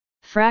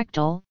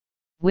Fractal,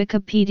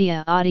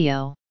 Wikipedia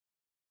audio.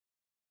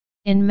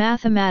 In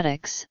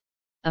mathematics,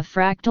 a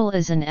fractal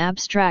is an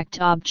abstract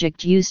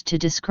object used to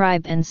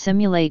describe and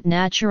simulate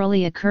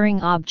naturally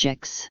occurring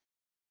objects.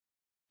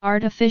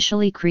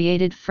 Artificially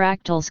created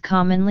fractals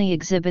commonly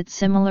exhibit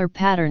similar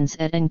patterns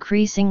at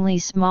increasingly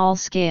small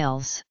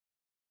scales.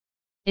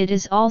 It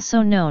is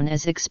also known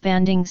as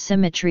expanding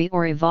symmetry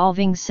or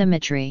evolving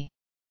symmetry.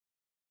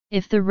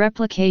 If the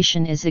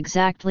replication is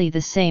exactly the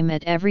same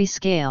at every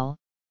scale,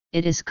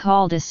 it is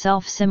called a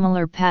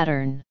self-similar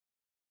pattern.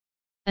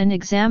 An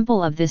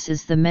example of this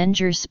is the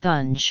Menger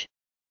sponge.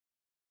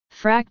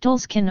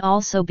 Fractals can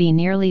also be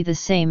nearly the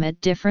same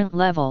at different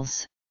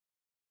levels.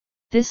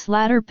 This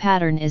latter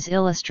pattern is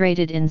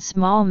illustrated in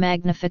small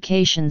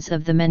magnifications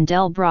of the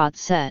Mandelbrot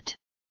set.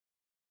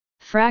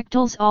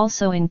 Fractals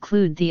also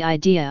include the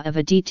idea of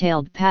a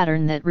detailed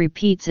pattern that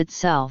repeats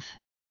itself.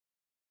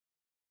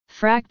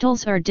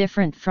 Fractals are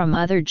different from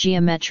other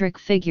geometric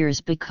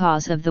figures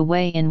because of the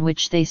way in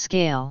which they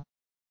scale.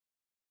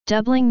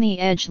 Doubling the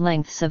edge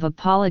lengths of a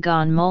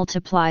polygon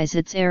multiplies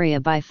its area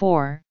by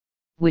 4,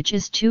 which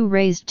is 2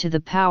 raised to the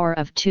power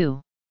of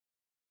 2.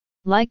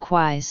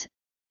 Likewise,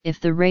 if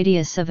the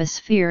radius of a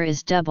sphere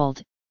is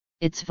doubled,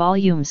 its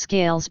volume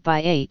scales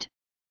by 8,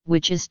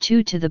 which is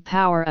 2 to the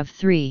power of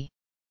 3.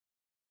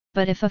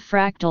 But if a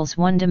fractal's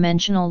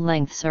one-dimensional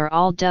lengths are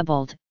all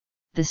doubled,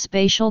 the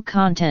spatial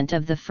content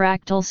of the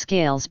fractal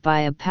scales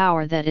by a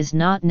power that is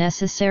not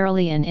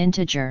necessarily an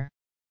integer.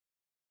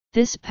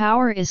 This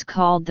power is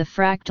called the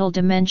fractal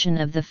dimension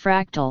of the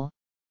fractal,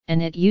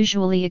 and it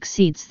usually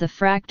exceeds the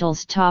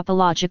fractal's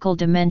topological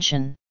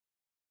dimension.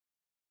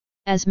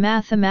 As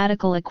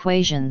mathematical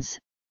equations,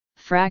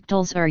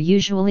 fractals are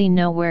usually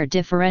nowhere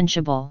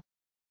differentiable.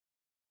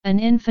 An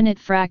infinite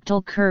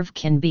fractal curve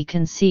can be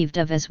conceived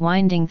of as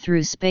winding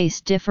through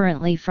space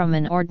differently from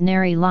an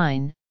ordinary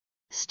line,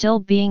 still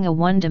being a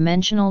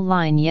one-dimensional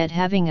line yet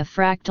having a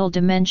fractal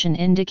dimension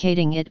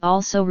indicating it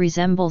also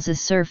resembles a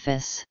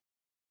surface.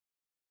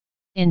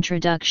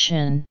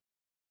 Introduction.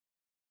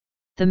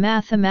 The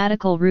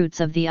mathematical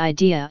roots of the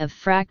idea of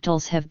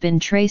fractals have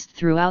been traced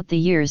throughout the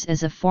years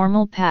as a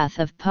formal path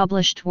of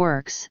published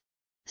works,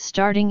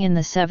 starting in the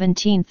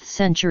 17th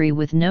century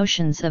with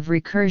notions of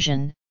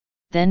recursion,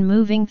 then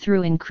moving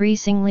through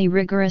increasingly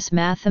rigorous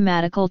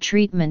mathematical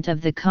treatment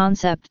of the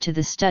concept to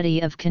the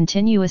study of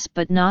continuous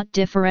but not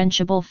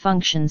differentiable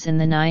functions in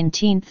the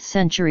 19th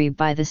century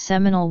by the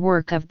seminal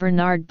work of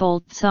Bernard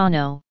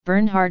Bolzano,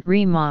 Bernhard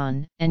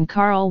Riemann, and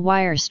Karl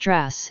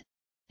Weierstrass,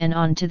 and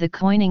on to the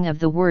coining of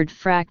the word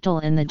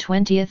fractal in the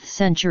 20th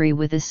century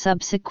with a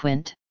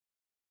subsequent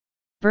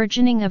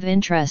burgeoning of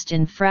interest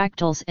in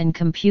fractals and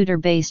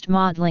computer-based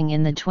modeling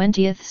in the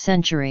 20th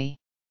century.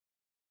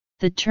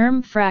 The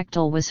term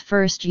fractal was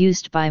first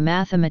used by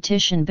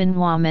mathematician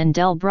Benoit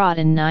Mandelbrot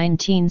in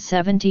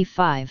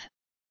 1975.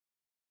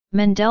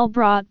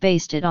 Mandelbrot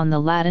based it on the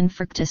Latin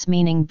fractus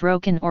meaning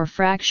broken or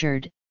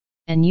fractured,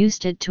 and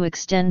used it to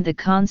extend the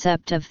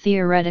concept of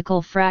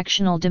theoretical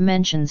fractional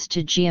dimensions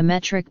to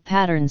geometric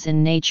patterns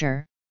in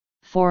nature.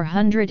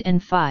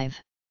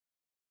 405.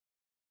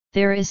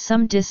 There is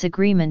some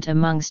disagreement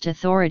amongst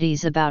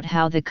authorities about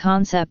how the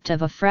concept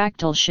of a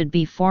fractal should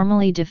be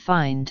formally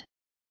defined.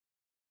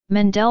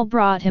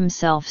 Mandelbrot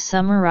himself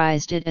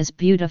summarized it as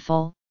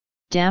beautiful,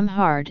 damn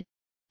hard,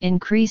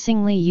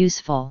 increasingly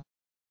useful.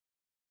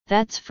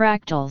 That's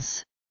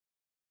fractals.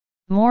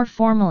 More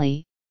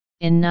formally,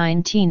 in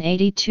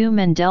 1982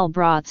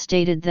 Mandelbrot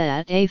stated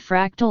that a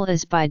fractal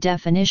is by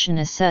definition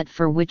a set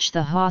for which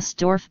the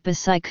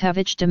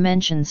Hausdorff-Beschikowicz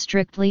dimension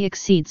strictly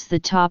exceeds the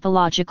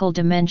topological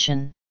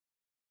dimension.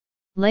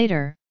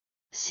 Later,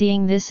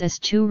 seeing this as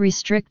too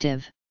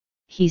restrictive,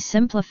 he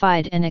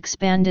simplified and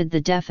expanded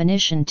the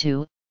definition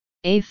to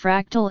a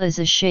fractal is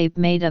a shape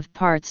made of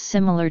parts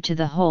similar to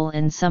the whole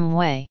in some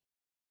way.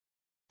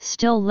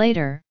 Still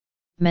later,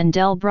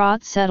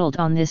 Mandelbrot settled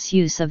on this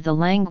use of the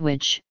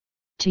language,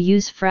 to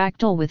use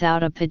fractal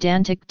without a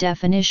pedantic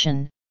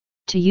definition,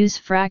 to use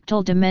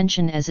fractal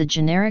dimension as a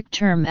generic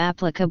term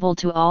applicable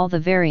to all the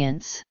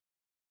variants.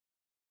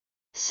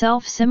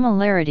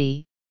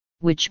 Self-similarity,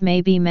 which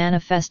may be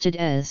manifested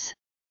as.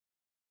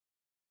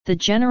 The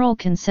general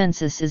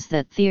consensus is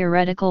that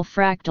theoretical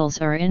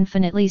fractals are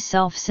infinitely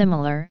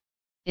self-similar,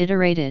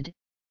 iterated,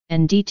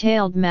 and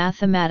detailed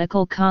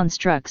mathematical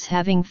constructs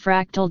having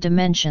fractal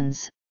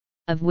dimensions,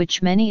 of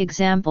which many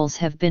examples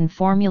have been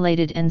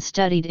formulated and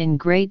studied in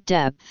great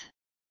depth.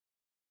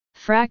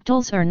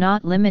 Fractals are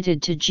not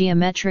limited to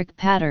geometric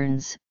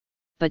patterns,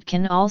 but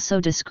can also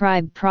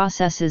describe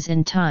processes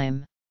in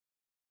time.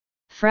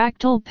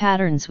 Fractal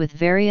patterns with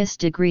various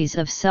degrees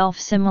of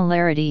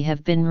self-similarity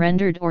have been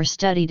rendered or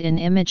studied in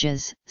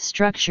images,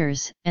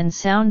 structures, and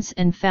sounds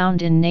and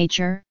found in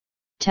nature,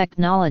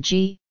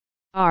 technology,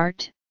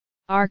 art,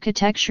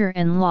 architecture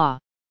and law.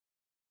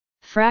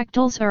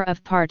 Fractals are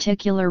of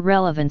particular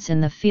relevance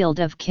in the field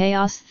of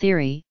chaos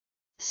theory,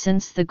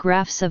 since the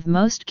graphs of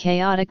most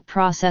chaotic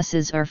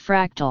processes are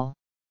fractal.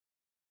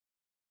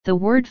 The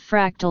word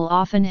fractal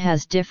often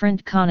has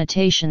different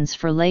connotations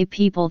for lay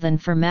people than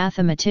for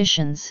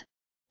mathematicians,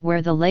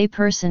 where the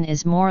layperson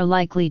is more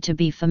likely to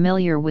be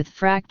familiar with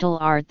fractal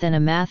art than a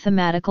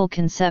mathematical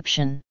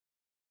conception.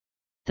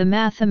 The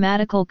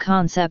mathematical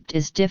concept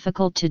is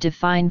difficult to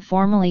define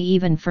formally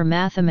even for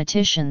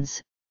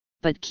mathematicians,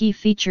 but key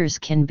features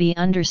can be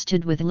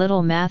understood with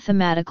little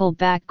mathematical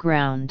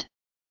background.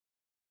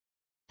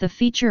 The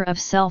feature of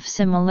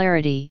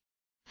self-similarity,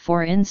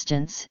 for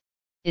instance,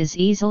 is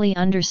easily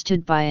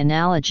understood by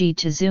analogy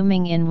to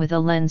zooming in with a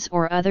lens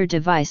or other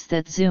device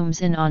that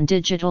zooms in on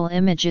digital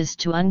images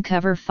to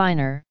uncover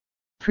finer,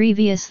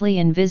 previously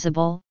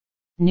invisible,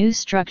 new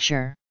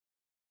structure.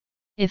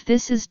 If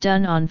this is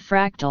done on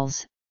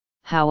fractals,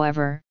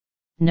 however,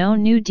 no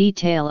new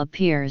detail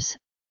appears,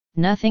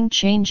 nothing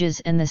changes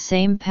and the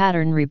same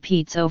pattern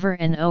repeats over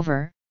and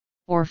over,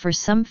 or for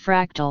some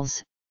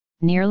fractals,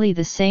 nearly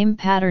the same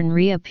pattern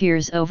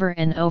reappears over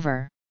and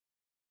over.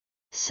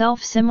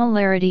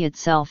 Self-similarity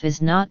itself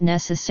is not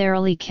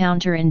necessarily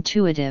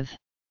counterintuitive.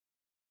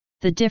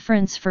 The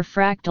difference for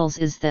fractals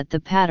is that the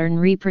pattern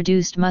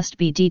reproduced must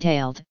be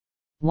detailed.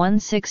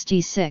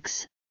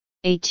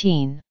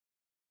 166.18.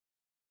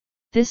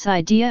 This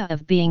idea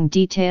of being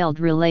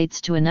detailed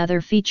relates to another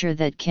feature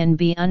that can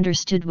be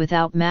understood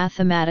without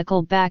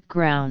mathematical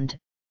background.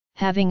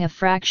 Having a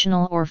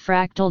fractional or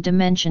fractal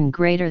dimension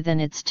greater than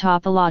its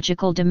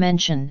topological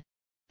dimension,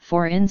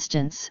 for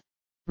instance,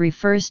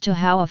 refers to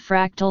how a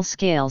fractal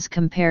scales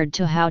compared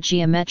to how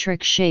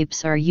geometric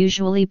shapes are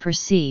usually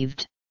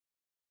perceived.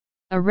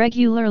 A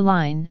regular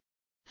line,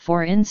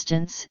 for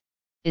instance,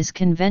 is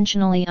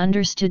conventionally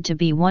understood to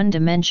be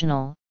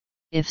one-dimensional,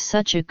 if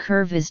such a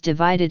curve is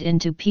divided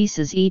into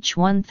pieces each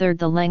 1/3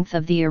 the length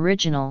of the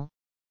original,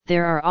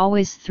 there are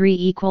always 3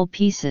 equal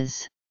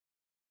pieces.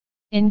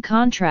 In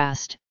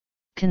contrast,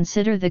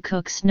 consider the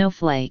Cook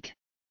snowflake.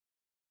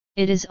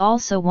 It is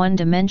also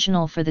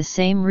one-dimensional for the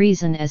same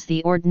reason as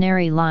the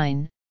ordinary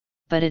line,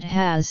 but it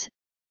has,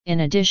 in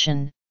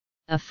addition,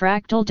 a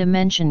fractal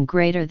dimension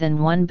greater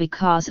than 1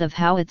 because of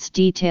how its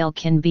detail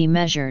can be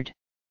measured.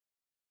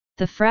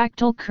 The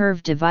fractal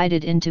curve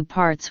divided into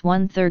parts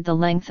 1/3 the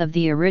length of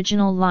the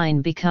original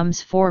line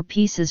becomes 4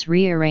 pieces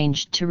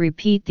rearranged to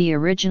repeat the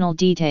original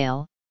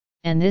detail,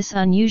 and this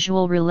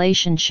unusual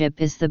relationship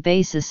is the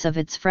basis of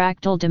its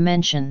fractal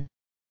dimension.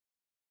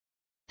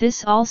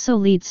 This also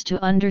leads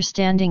to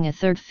understanding a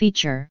third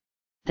feature,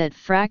 that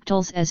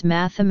fractals as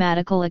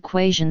mathematical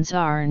equations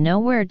are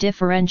nowhere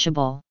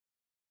differentiable.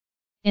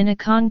 In a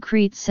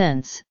concrete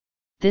sense,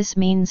 this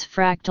means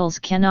fractals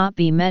cannot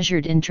be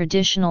measured in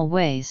traditional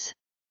ways.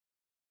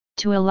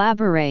 To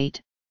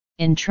elaborate,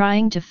 in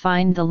trying to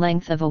find the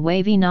length of a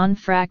wavy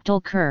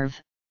non-fractal curve,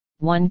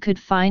 one could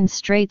find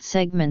straight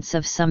segments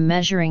of some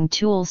measuring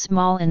tool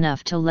small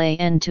enough to lay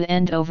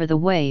end-to-end over the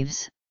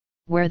waves,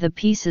 where the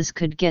pieces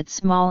could get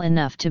small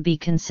enough to be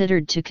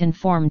considered to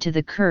conform to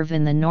the curve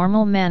in the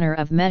normal manner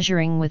of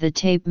measuring with a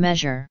tape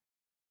measure.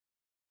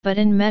 But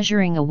in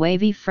measuring a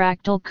wavy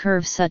fractal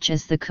curve such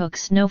as the Cook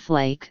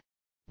snowflake,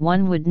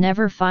 one would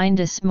never find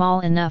a small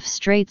enough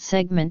straight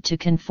segment to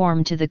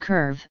conform to the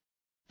curve,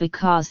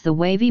 because the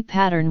wavy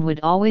pattern would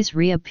always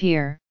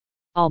reappear,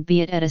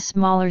 albeit at a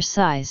smaller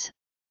size,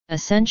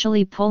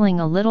 essentially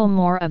pulling a little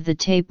more of the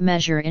tape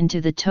measure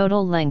into the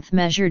total length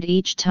measured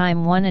each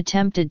time one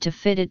attempted to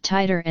fit it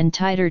tighter and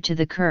tighter to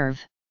the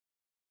curve.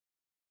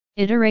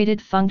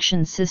 Iterated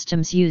function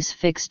systems use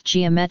fixed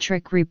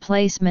geometric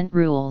replacement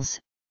rules,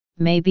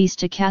 may be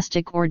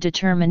stochastic or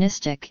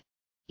deterministic,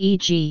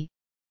 e.g.,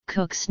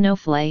 Cook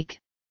snowflake,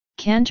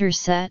 Cantor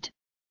set,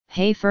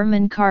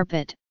 Hay-Furman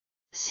carpet,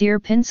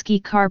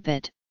 Sierpinski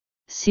carpet,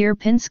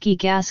 Sierpinski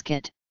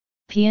gasket,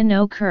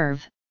 Piano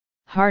curve,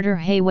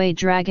 Harder-Hayway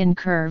dragon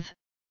curve,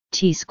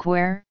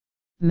 T-square,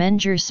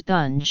 Menger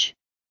sponge.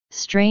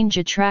 Strange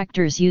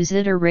attractors use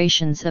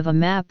iterations of a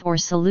map or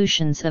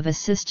solutions of a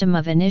system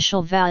of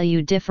initial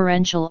value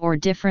differential or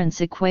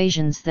difference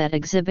equations that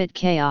exhibit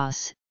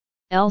chaos.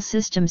 L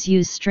systems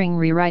use string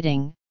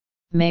rewriting,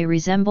 may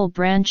resemble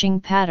branching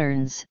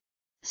patterns,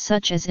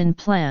 such as in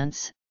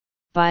plants,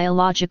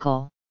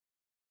 biological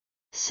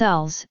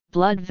cells,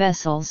 blood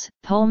vessels,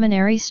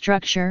 pulmonary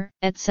structure,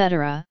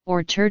 etc.,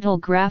 or turtle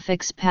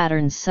graphics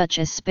patterns such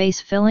as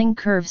space-filling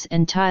curves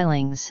and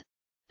tilings.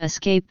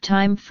 Escape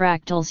time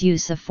fractals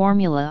use a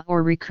formula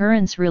or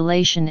recurrence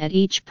relation at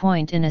each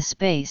point in a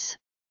space,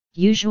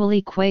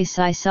 usually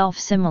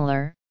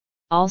quasi-self-similar,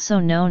 also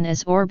known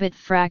as orbit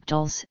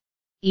fractals,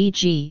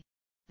 e.g.,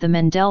 the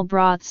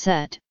Mandelbrot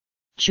set,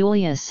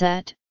 Julia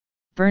set,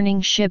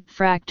 Burning Ship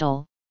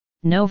fractal,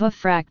 Nova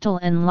fractal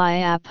and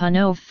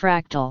Lyapunov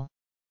fractal.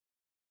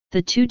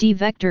 The 2D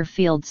vector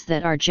fields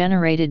that are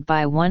generated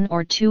by one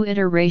or two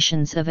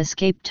iterations of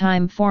escape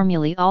time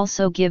formulae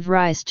also give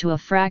rise to a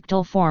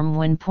fractal form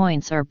when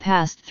points are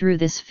passed through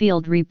this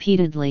field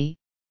repeatedly.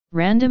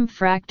 Random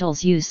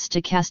fractals use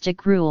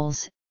stochastic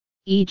rules,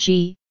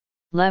 e.g.,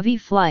 levee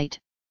flight,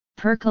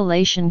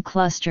 percolation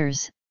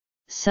clusters,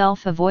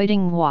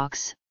 self-avoiding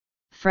walks,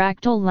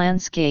 fractal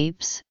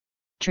landscapes,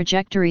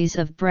 trajectories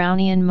of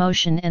Brownian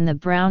motion and the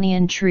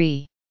Brownian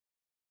tree.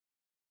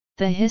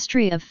 The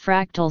history of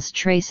fractals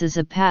traces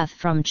a path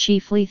from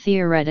chiefly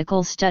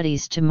theoretical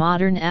studies to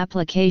modern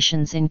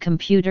applications in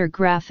computer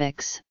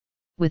graphics,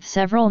 with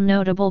several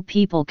notable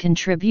people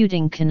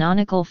contributing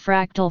canonical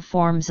fractal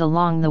forms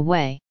along the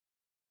way.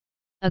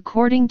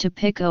 According to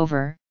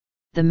Pickover,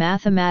 the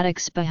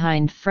mathematics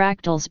behind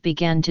fractals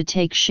began to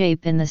take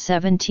shape in the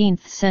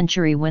 17th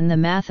century when the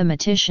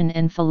mathematician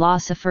and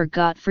philosopher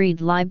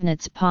Gottfried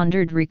Leibniz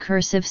pondered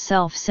recursive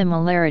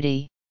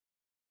self-similarity.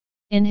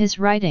 In his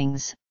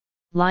writings,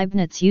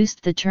 Leibniz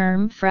used the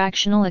term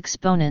fractional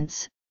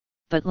exponents,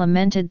 but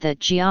lamented that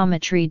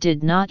geometry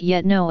did not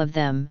yet know of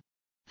them.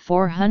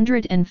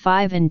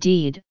 405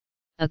 Indeed,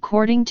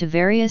 according to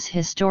various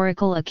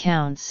historical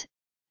accounts,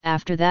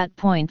 after that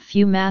point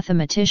few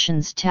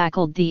mathematicians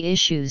tackled the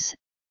issues,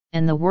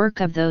 and the work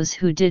of those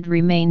who did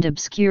remained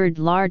obscured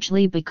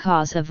largely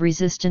because of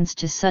resistance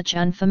to such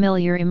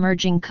unfamiliar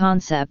emerging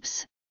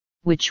concepts,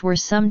 which were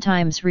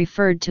sometimes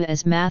referred to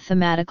as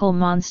mathematical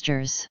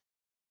monsters.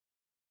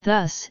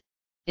 Thus,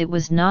 it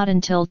was not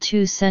until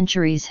 2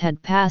 centuries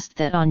had passed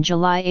that on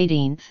July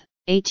 18,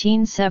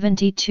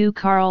 1872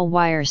 Karl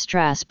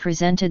Weierstrass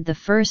presented the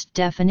first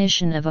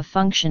definition of a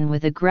function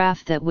with a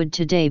graph that would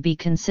today be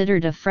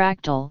considered a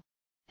fractal,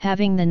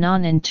 having the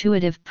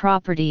non-intuitive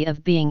property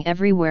of being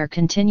everywhere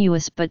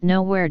continuous but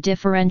nowhere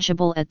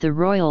differentiable at the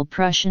Royal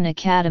Prussian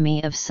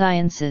Academy of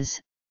Sciences.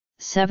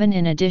 7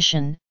 In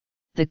addition,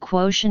 the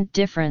quotient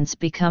difference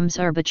becomes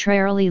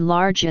arbitrarily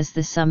large as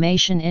the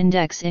summation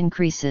index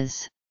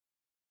increases.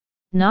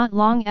 Not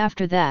long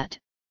after that,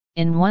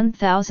 in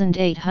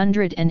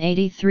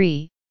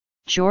 1883,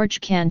 George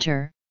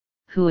Cantor,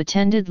 who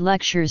attended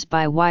lectures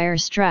by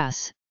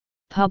Weierstrass,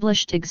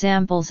 published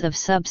examples of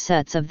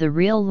subsets of the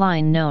real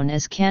line known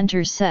as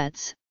Cantor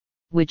sets,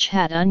 which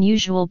had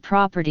unusual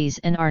properties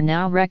and are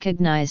now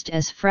recognized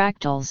as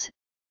fractals.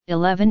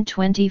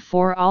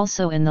 1124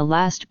 Also in the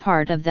last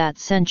part of that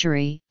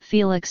century,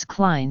 Félix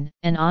Klein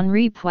and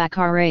Henri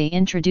Poincaré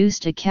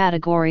introduced a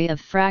category of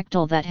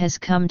fractal that has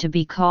come to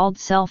be called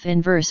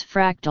self-inverse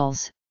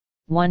fractals.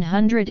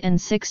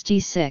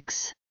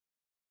 166.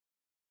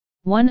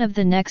 One of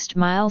the next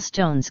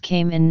milestones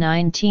came in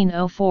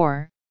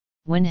 1904,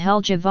 when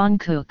Helge von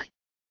Koch,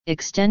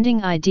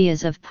 extending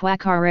ideas of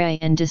Poincaré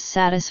and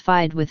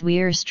dissatisfied with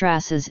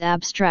Weierstrass's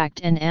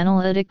abstract and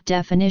analytic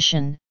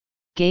definition,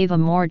 gave a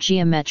more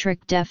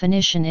geometric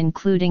definition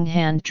including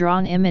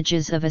hand-drawn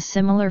images of a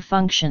similar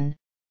function,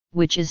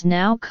 which is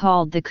now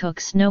called the Koch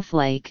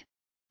snowflake.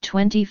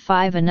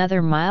 25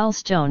 Another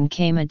milestone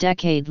came a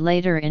decade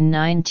later in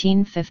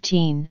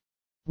 1915,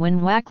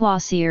 when Wacław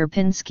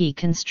Sierpiński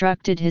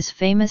constructed his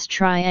famous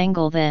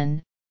triangle,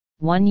 then,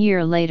 1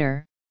 year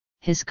later,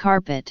 his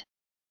carpet.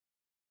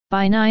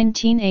 By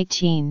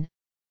 1918,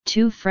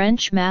 2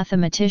 French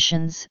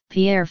mathematicians,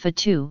 Pierre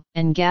Fatou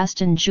and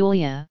Gaston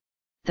Julia,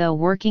 though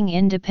working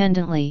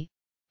independently,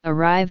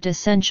 arrived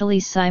essentially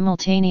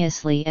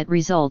simultaneously at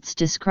results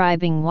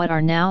describing what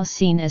are now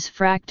seen as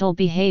fractal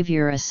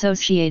behavior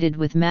associated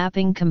with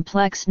mapping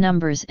complex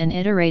numbers and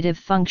iterative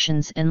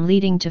functions and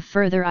leading to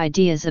further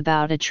ideas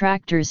about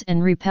attractors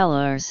and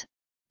repellers,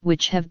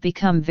 which have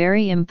become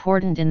very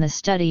important in the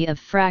study of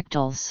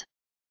fractals.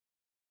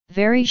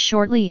 Very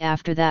shortly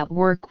after that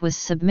work was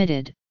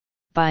submitted,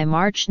 by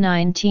March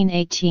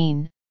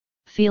 1918,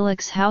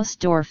 Felix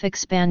Hausdorff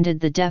expanded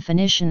the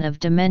definition of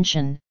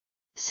dimension,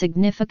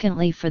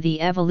 significantly for the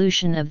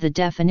evolution of the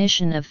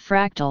definition of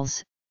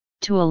fractals,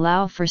 to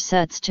allow for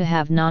sets to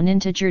have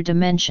non-integer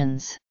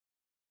dimensions.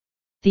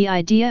 The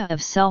idea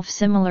of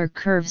self-similar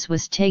curves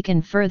was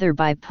taken further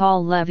by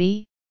Paul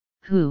Lévy,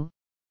 who,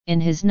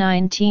 in his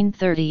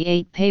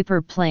 1938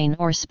 paper Plane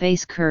or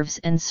Space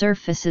Curves and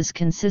Surfaces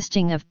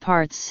consisting of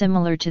parts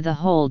similar to the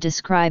whole,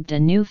 described a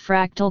new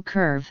fractal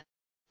curve,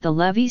 the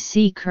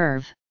Lévy-C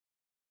curve.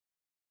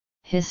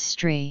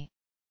 History.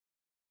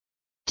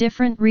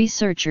 Different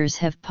researchers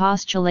have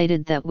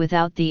postulated that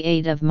without the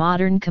aid of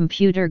modern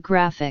computer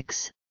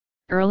graphics,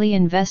 early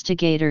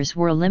investigators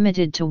were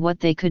limited to what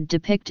they could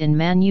depict in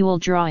manual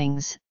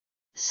drawings,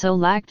 so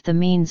lacked the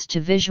means to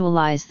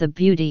visualize the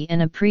beauty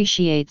and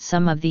appreciate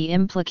some of the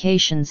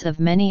implications of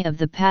many of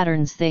the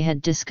patterns they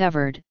had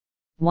discovered.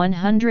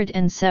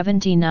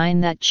 179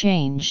 That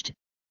changed,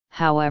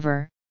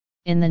 however,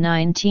 in the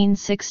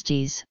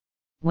 1960s,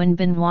 when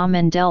Benoit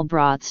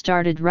Mandelbrot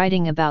started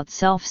writing about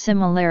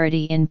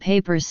self-similarity in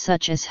papers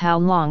such as How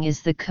Long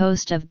is the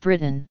Coast of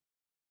Britain?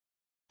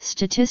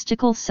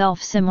 Statistical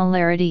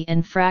Self-Similarity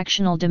and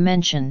Fractional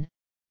Dimension,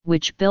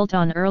 which built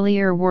on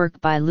earlier work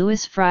by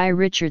Louis Fry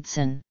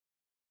Richardson.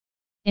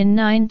 In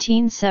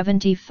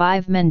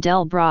 1975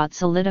 Mandelbrot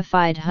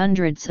solidified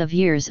hundreds of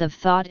years of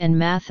thought and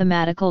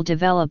mathematical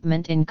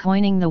development in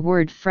coining the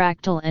word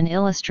fractal and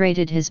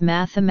illustrated his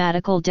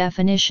mathematical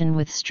definition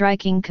with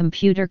striking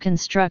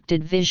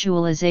computer-constructed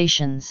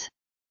visualizations.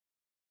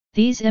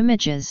 These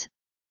images,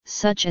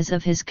 such as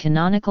of his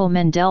canonical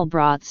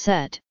Mandelbrot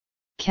set,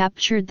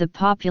 captured the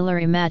popular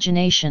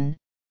imagination.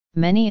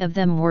 Many of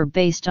them were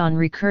based on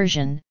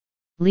recursion,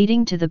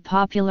 leading to the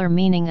popular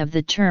meaning of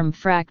the term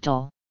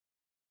fractal.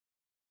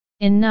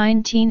 In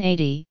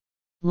 1980,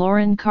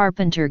 Loren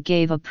Carpenter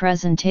gave a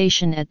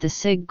presentation at the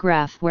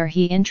SIGGRAPH where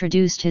he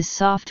introduced his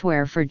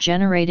software for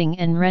generating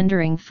and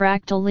rendering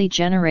fractally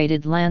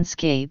generated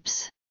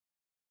landscapes.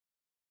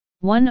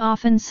 One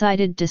often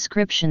cited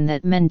description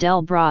that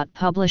Mandelbrot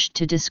published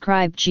to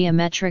describe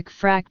geometric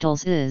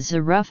fractals is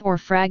a rough or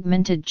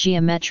fragmented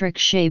geometric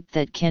shape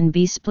that can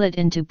be split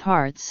into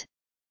parts,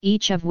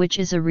 each of which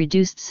is a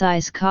reduced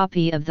size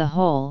copy of the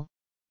whole.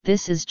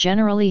 This is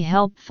generally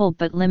helpful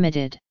but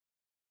limited.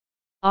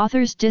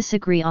 Authors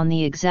disagree on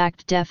the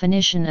exact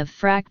definition of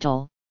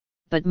fractal,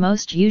 but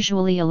most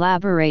usually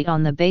elaborate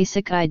on the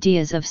basic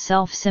ideas of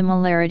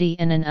self-similarity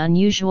and an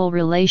unusual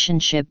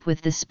relationship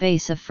with the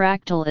space a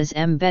fractal is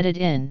embedded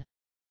in.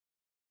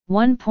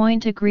 One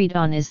point agreed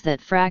on is that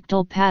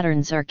fractal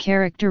patterns are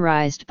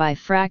characterized by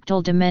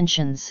fractal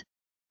dimensions,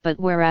 but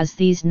whereas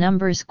these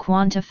numbers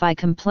quantify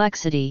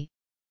complexity,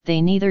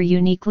 they neither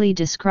uniquely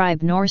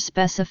describe nor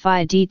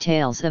specify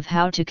details of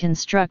how to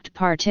construct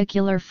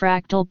particular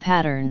fractal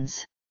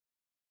patterns.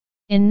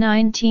 In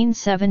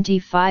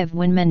 1975,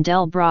 when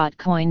Mandelbrot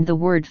coined the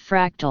word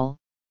fractal,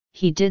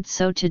 he did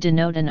so to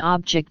denote an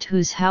object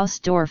whose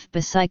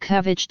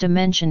Hausdorff-Besikovich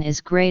dimension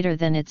is greater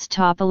than its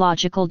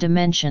topological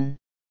dimension.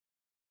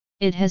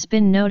 It has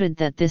been noted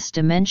that this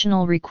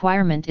dimensional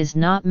requirement is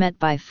not met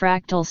by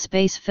fractal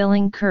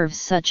space-filling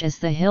curves such as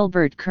the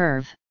Hilbert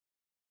curve.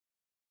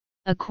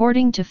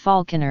 According to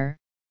Falconer,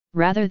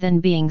 rather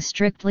than being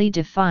strictly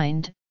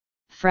defined,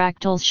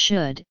 fractals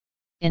should,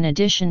 in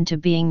addition to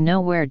being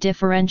nowhere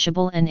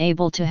differentiable and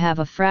able to have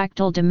a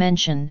fractal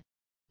dimension,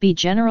 be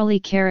generally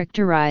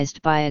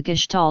characterized by a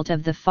gestalt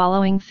of the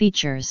following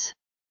features.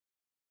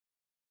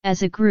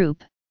 As a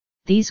group,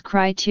 these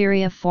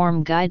criteria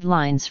form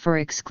guidelines for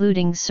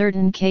excluding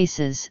certain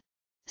cases,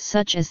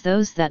 such as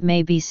those that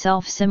may be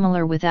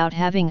self-similar without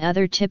having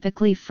other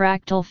typically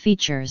fractal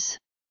features.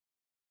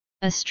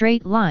 A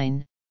straight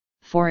line,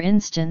 for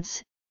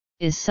instance,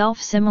 is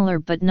self-similar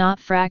but not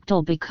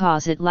fractal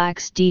because it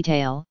lacks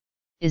detail,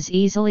 is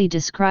easily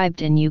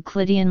described in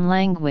Euclidean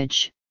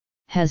language,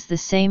 has the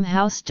same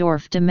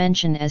Hausdorff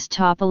dimension as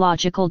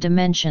topological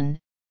dimension,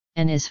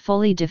 and is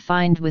fully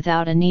defined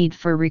without a need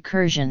for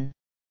recursion.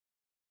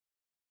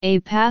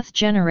 A path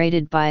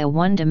generated by a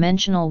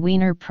one-dimensional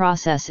Wiener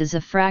process is a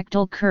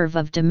fractal curve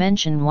of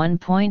dimension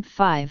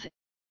 1.5,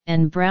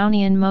 and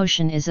Brownian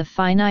motion is a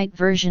finite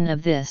version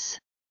of this.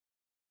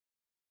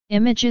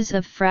 Images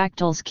of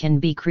fractals can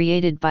be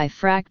created by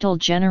fractal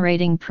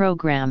generating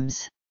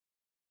programs.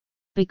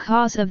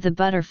 Because of the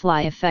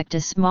butterfly effect,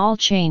 a small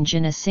change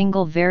in a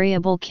single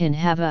variable can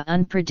have an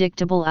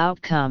unpredictable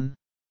outcome.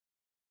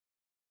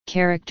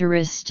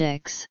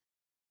 Characteristics.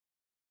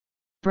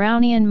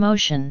 Brownian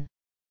motion.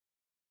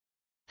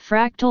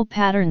 Fractal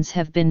patterns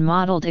have been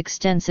modeled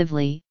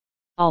extensively,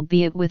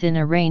 albeit within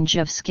a range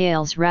of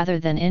scales rather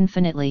than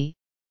infinitely,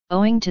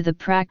 owing to the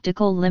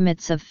practical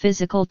limits of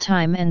physical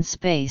time and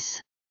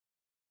space.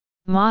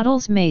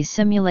 Models may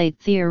simulate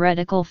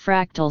theoretical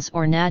fractals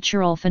or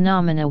natural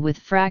phenomena with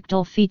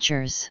fractal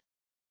features.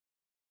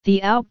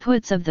 The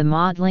outputs of the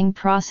modeling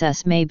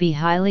process may be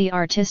highly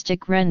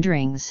artistic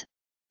renderings,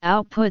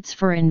 outputs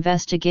for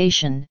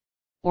investigation,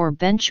 or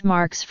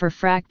benchmarks for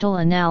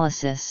fractal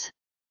analysis.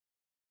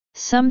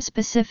 Some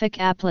specific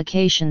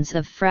applications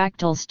of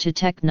fractals to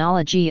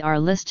technology are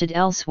listed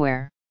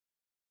elsewhere.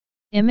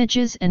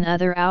 Images and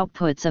other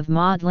outputs of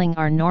modeling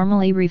are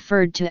normally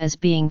referred to as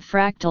being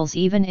fractals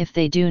even if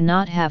they do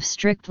not have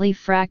strictly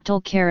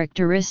fractal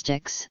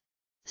characteristics,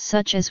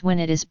 such as when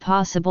it is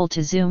possible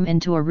to zoom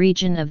into a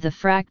region of the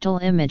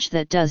fractal image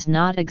that does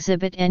not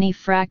exhibit any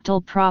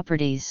fractal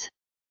properties.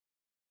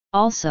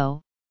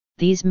 Also,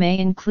 these may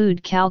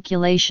include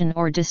calculation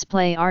or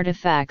display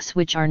artifacts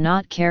which are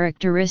not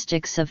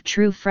characteristics of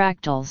true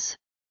fractals.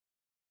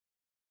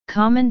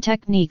 Common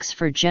techniques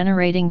for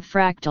generating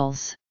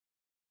fractals.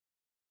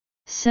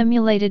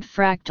 Simulated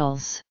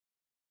fractals.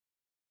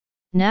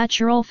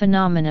 Natural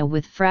phenomena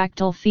with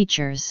fractal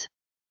features.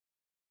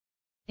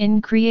 In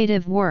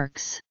creative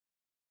works.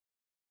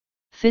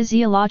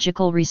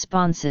 Physiological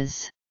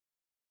responses.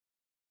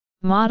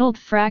 Modeled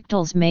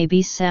fractals may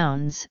be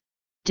sounds,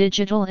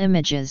 digital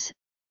images,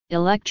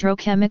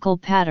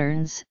 electrochemical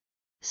patterns,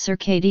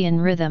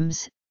 circadian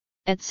rhythms,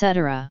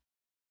 etc.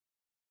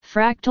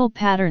 Fractal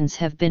patterns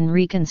have been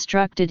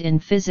reconstructed in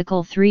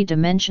physical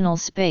three-dimensional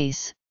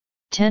space,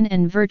 10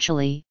 and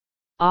virtually,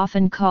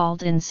 often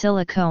called in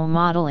silico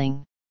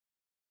modeling.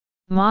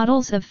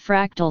 Models of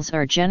fractals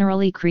are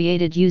generally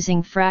created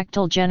using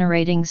fractal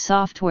generating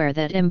software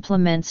that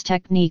implements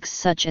techniques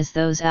such as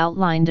those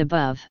outlined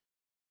above.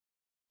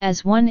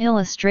 As one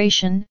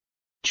illustration,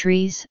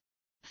 trees,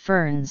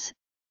 ferns,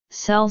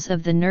 cells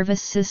of the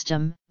nervous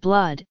system,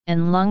 blood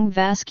and lung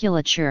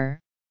vasculature,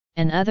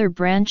 and other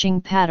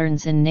branching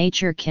patterns in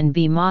nature can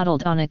be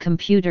modeled on a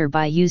computer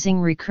by using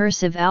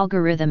recursive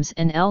algorithms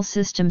and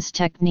L-systems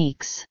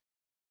techniques.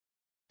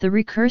 The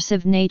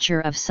recursive nature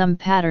of some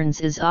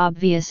patterns is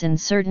obvious in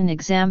certain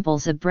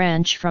examples. A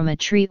branch from a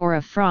tree or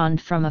a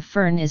frond from a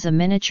fern is a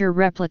miniature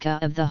replica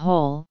of the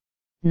whole,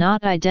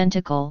 not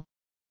identical,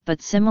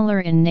 but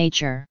similar in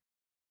nature.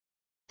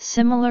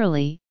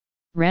 Similarly,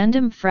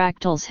 random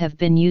fractals have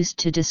been used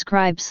to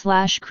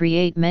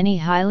describe/create many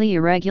highly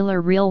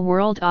irregular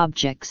real-world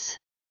objects.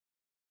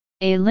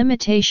 A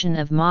limitation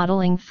of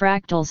modeling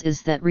fractals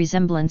is that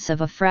resemblance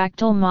of a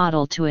fractal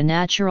model to a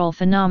natural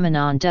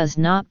phenomenon does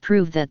not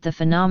prove that the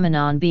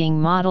phenomenon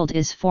being modeled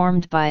is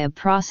formed by a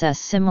process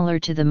similar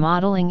to the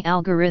modeling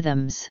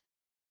algorithms.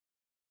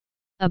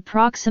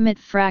 Approximate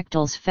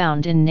fractals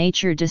found in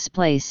nature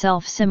display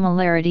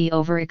self-similarity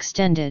over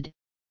extended,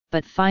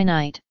 but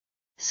finite,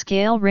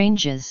 scale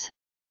ranges.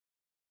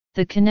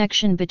 The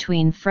connection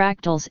between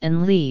fractals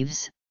and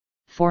leaves,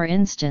 for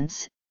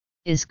instance,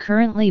 is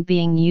currently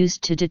being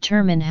used to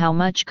determine how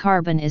much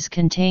carbon is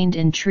contained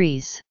in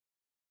trees.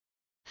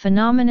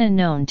 Phenomena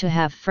known to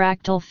have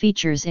fractal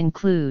features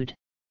include: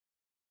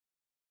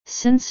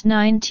 since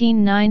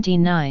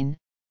 1999,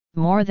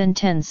 more than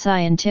 10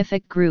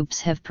 scientific groups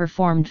have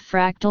performed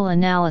fractal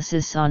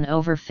analysis on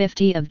over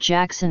 50 of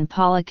Jackson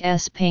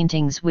Pollock's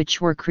paintings, which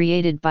were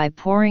created by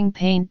pouring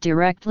paint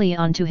directly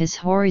onto his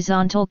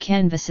horizontal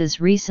canvases.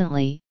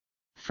 Recently,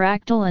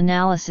 fractal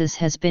analysis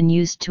has been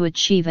used to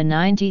achieve a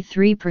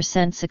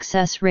 93%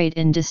 success rate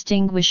in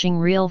distinguishing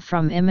real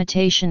from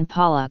imitation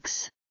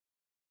Pollocks.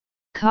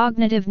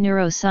 Cognitive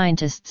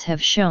neuroscientists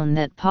have shown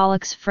that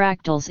Pollock's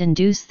fractals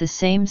induce the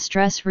same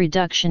stress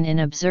reduction in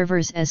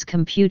observers as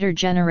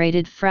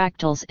computer-generated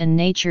fractals and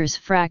nature's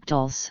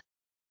fractals.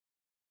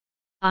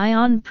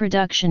 Ion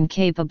production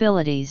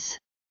capabilities.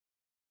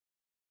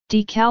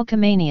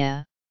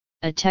 Decalcomania,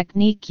 a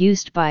technique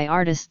used by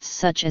artists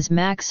such as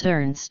Max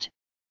Ernst,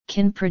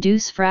 can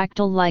produce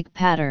fractal-like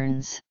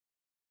patterns.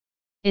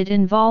 It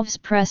involves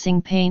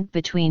pressing paint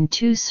between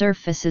two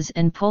surfaces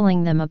and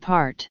pulling them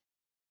apart.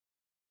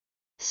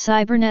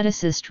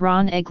 Cyberneticist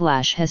Ron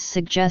Eglash has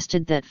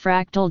suggested that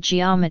fractal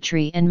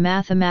geometry and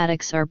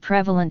mathematics are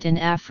prevalent in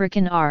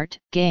African art,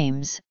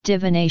 games,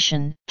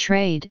 divination,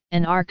 trade,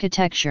 and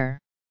architecture.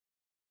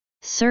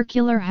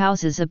 Circular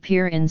houses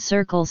appear in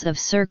circles of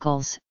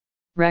circles,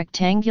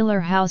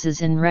 rectangular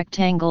houses in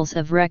rectangles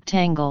of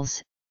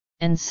rectangles,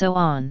 and so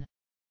on.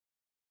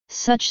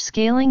 Such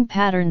scaling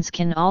patterns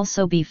can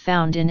also be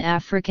found in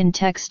African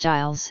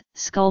textiles,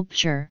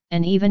 sculpture,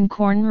 and even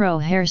cornrow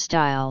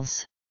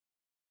hairstyles.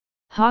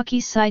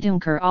 Hoki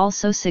Situnker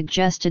also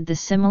suggested the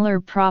similar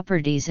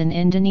properties in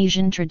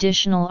Indonesian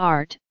traditional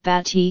art,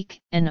 batik,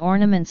 and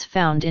ornaments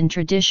found in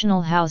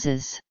traditional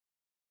houses.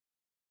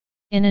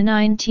 In a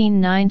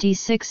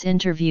 1996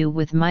 interview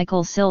with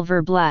Michael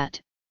Silverblatt,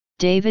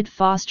 David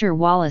Foster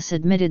Wallace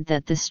admitted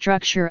that the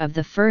structure of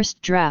the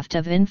first draft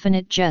of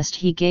Infinite Jest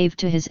he gave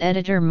to his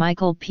editor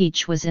Michael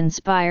Peach was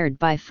inspired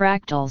by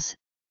fractals,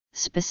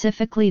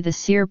 specifically the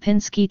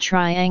Sierpinski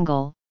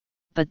triangle,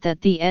 but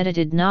that the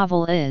edited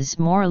novel is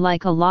more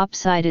like a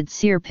lopsided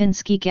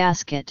Sierpinski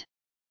gasket.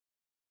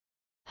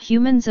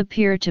 Humans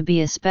appear to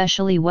be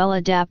especially well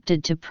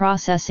adapted to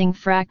processing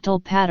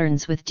fractal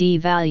patterns with d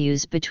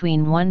values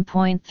between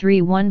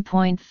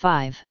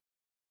 1.3–1.5.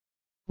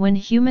 When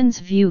humans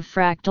view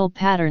fractal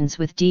patterns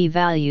with d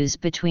values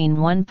between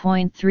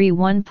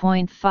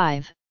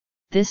 1.3–1.5,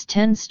 this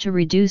tends to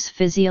reduce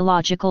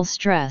physiological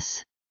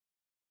stress.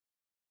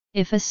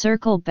 If a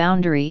circle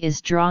boundary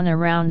is drawn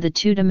around the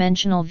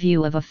two-dimensional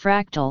view of a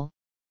fractal,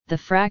 the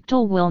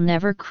fractal will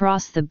never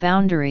cross the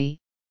boundary.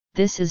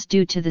 This is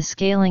due to the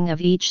scaling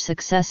of each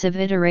successive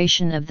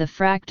iteration of the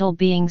fractal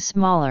being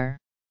smaller.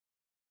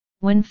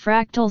 When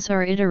fractals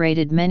are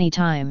iterated many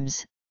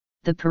times,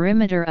 the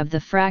perimeter of the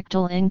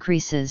fractal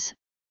increases,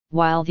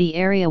 while the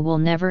area will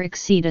never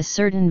exceed a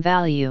certain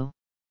value.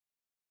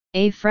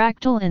 A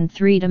fractal in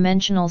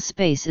three-dimensional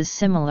space is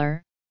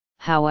similar,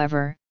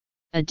 however.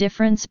 A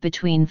difference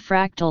between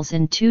fractals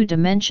in 2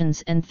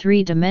 dimensions and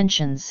 3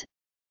 dimensions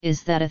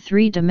is that a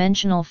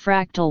 3-dimensional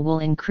fractal will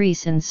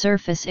increase in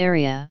surface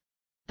area,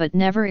 but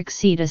never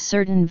exceed a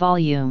certain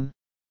volume.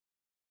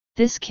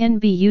 This can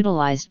be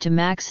utilized to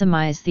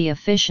maximize the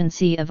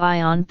efficiency of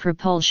ion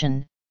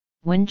propulsion,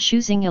 when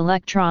choosing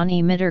electron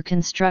emitter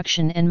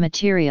construction and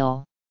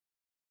material.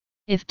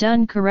 If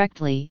done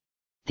correctly,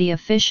 the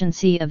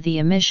efficiency of the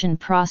emission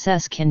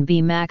process can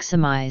be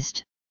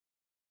maximized.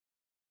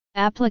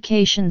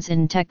 Applications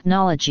in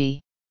technology.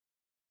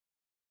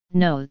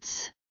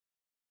 Notes.